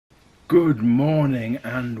Good morning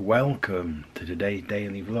and welcome to today's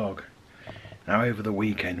daily vlog. Now over the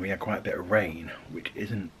weekend we had quite a bit of rain, which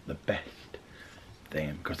isn't the best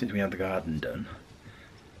thing because since we had the garden done,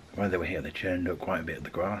 while they were here they churned up quite a bit of the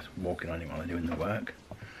grass, walking on it while they're doing the work.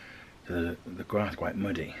 So the grass is quite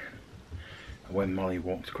muddy. And when Molly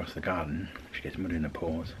walks across the garden, she gets mud in her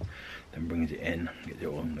paws, then brings it in, gets it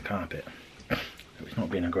all on the carpet. So it's not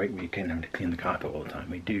been a great weekend having to clean the carpet all the time.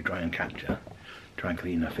 We do try and catch her. Try and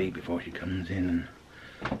clean her feet before she comes in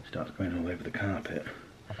and starts going all over the carpet.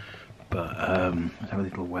 But let's have a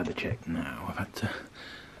little weather check now. I've had to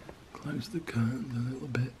close the curtains a little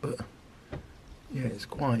bit, but yeah, it's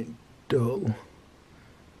quite dull.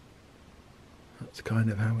 That's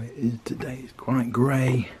kind of how it is today. It's quite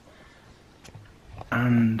grey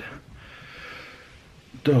and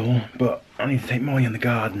dull, but I need to take Molly in the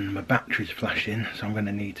garden. My battery's flashing, so I'm going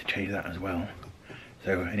to need to change that as well.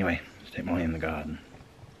 So anyway, take Molly in the garden.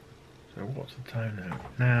 So what's the time now?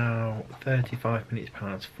 Now 35 minutes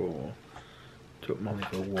past 4. Took Molly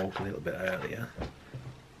for a walk a little bit earlier,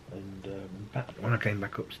 and when I came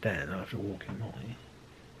back upstairs after walking Molly,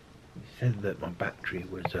 he said that my battery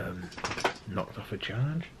was knocked off a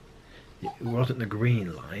charge. It wasn't the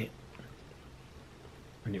green light,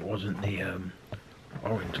 and it wasn't the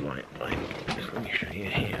orange light. Let me show you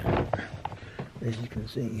here. As you can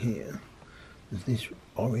see here, there's this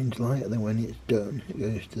orange light, and then when it's done it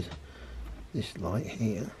goes to this light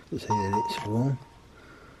here to say that it's full.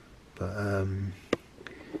 But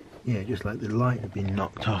yeah, just like the light had been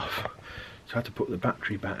knocked off, so I had to put the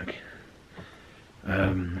battery back,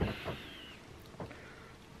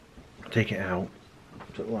 take it out,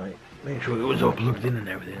 sort of like make sure it was all plugged in and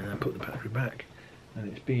everything, and then put the battery back, and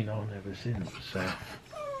it's been on ever since. So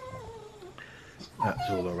that's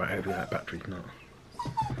all alright. Hopefully that battery's not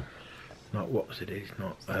what's it is,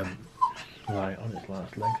 not light on its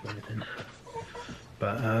last legs or anything.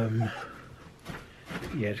 But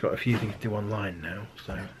yeah, it's got a few things to do online now,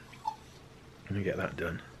 so I'm gonna get that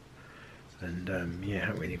done. And yeah, I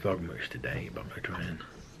haven't really vlogged much today, but I'm gonna try and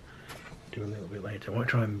do a little bit later. I want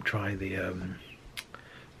to try the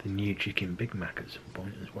new chicken Big Mac at some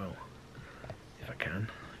point as well, if I can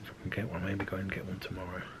get one. Maybe go and get one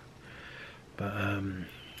tomorrow. But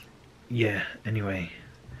yeah, anyway,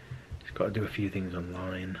 got to do a few things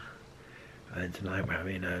online, and then tonight we're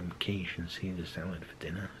having quiche and Caesar salad for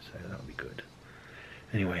dinner, so that'll be good.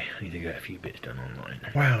 Anyway, I need to get a few bits done online.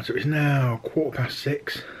 Wow, so it's now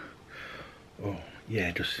 6:15. Oh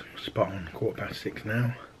yeah, just spot on 6:15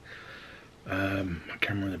 now. My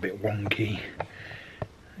camera's a bit wonky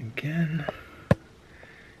again.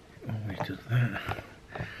 It always does that.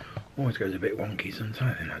 Always goes a bit wonky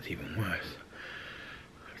sometimes. I think that's even worse.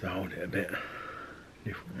 I have to hold it a bit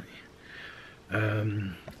differently.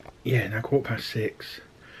 Yeah, now 6:15.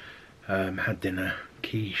 Had dinner,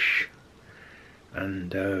 quiche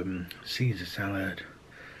and Caesar salad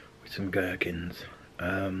with some gherkins.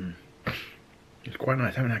 It was quite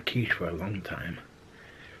nice. I haven't had quiche for a long time,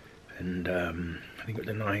 and I think it was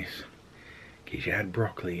a nice quiche. It had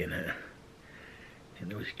broccoli in it. I think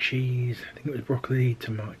there was cheese. I think it was broccoli,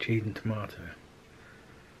 cheese and tomato.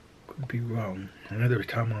 Could be wrong. I know there was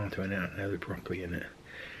tomato in it. I know there was broccoli in it.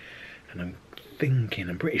 And I'm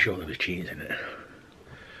pretty sure there was cheese in it.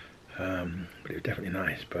 But it was definitely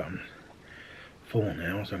nice. But I'm full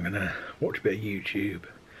now, so I'm gonna watch a bit of YouTube,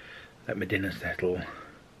 let my dinner settle,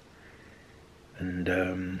 and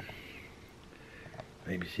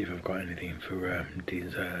maybe see if I've got anything for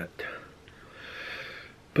dessert.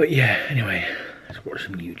 But yeah, anyway, let's watch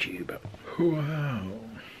some YouTube. Wow.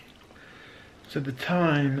 So the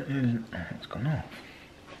time is... oh, it's gone off.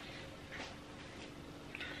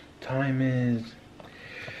 Time is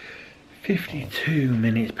 52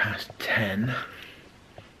 minutes past 10.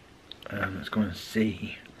 Let's go and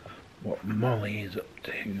see what Molly is up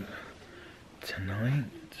to tonight.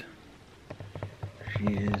 She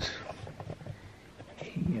is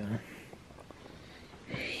here.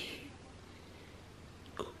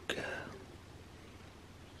 Good girl.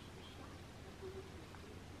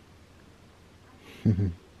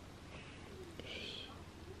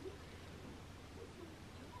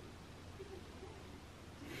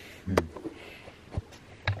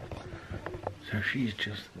 So she's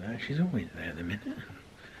just there. She's always there at the minute.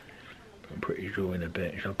 But I'm pretty sure in a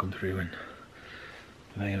bit she'll come through and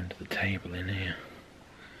lay under the table in here.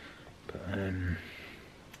 But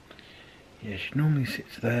yeah, she normally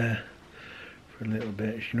sits there for a little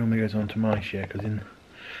bit. She normally goes on to my chair because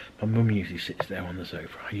my mum usually sits there on the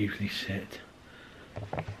sofa. I usually sit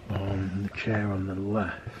on the chair on the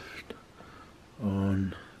left,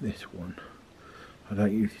 on this one. I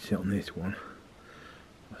don't usually sit on this one.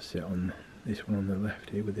 I sit on this one on the left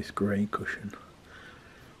here with this grey cushion.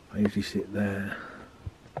 I usually sit there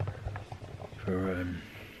for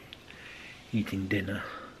eating dinner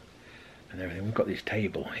and everything. We've got this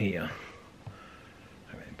table here.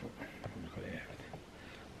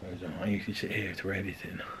 I usually sit here for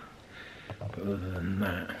editing, but other than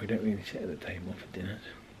that, we don't really sit at the table for dinners.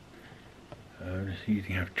 Just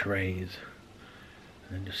usually have trays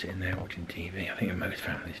and then just sitting there watching TV. I think most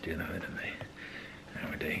families do that, don't they?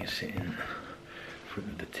 Nowadays, sit in front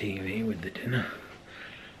of the TV with the dinner.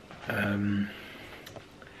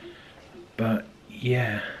 But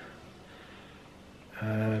yeah,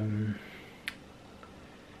 don't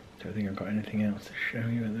think I've got anything else to show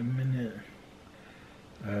you at the minute.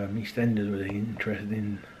 EastEnders was interested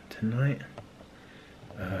in tonight.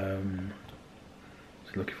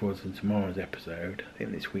 So looking forward to tomorrow's episode. I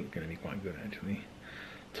think this week's going to be quite good actually.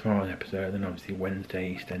 Tomorrow's episode, then obviously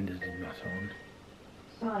Wednesday EastEnders is not on.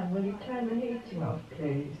 Simon, will you turn the heating off,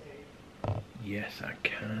 please? Yes, I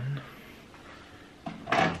can.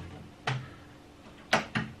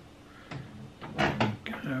 There we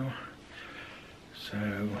go. So,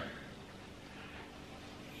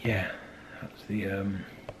 yeah, that's the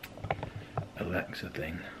Alexa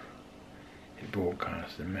thing. It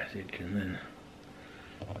broadcasts a message and then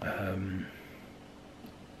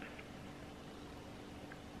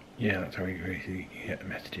yeah, that's how you basically get the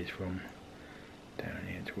messages from down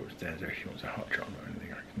here to upstairs. If she wants a hot chocolate or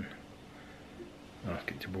anything, I can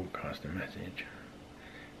ask it to broadcast a message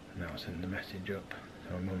and that'll send the message up.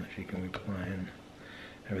 So I'm on that she can reply and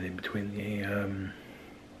everything between the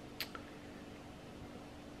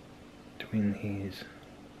his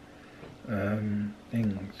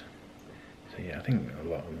things. So yeah, I think a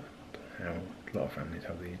lot of families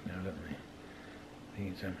have these now, don't they?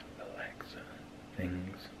 These Alexa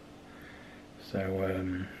things. So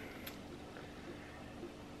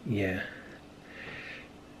yeah.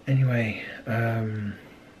 Anyway,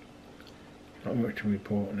 not much to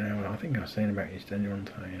report now. I think I was saying about EastEnders on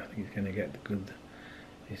time. I think it's going to get good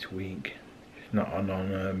this week. It's not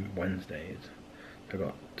on Wednesdays. So I've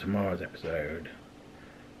got tomorrow's episode,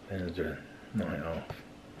 then there's a night off,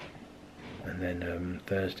 and then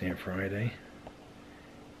Thursday and Friday.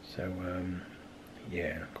 So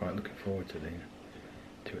yeah, quite looking forward to it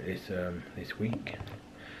this week.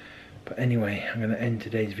 But anyway, I'm going to end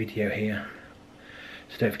today's video here.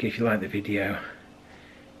 So don't forget, if you like the video,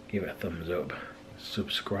 give it a thumbs up,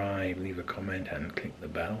 subscribe, leave a comment and click the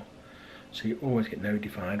bell so you always get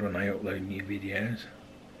notified when I upload new videos.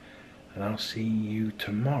 And I'll see you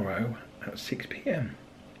tomorrow at 6 PM.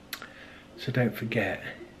 So don't forget,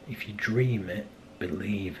 if you dream it,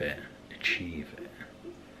 believe it, achieve it.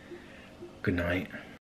 Good night.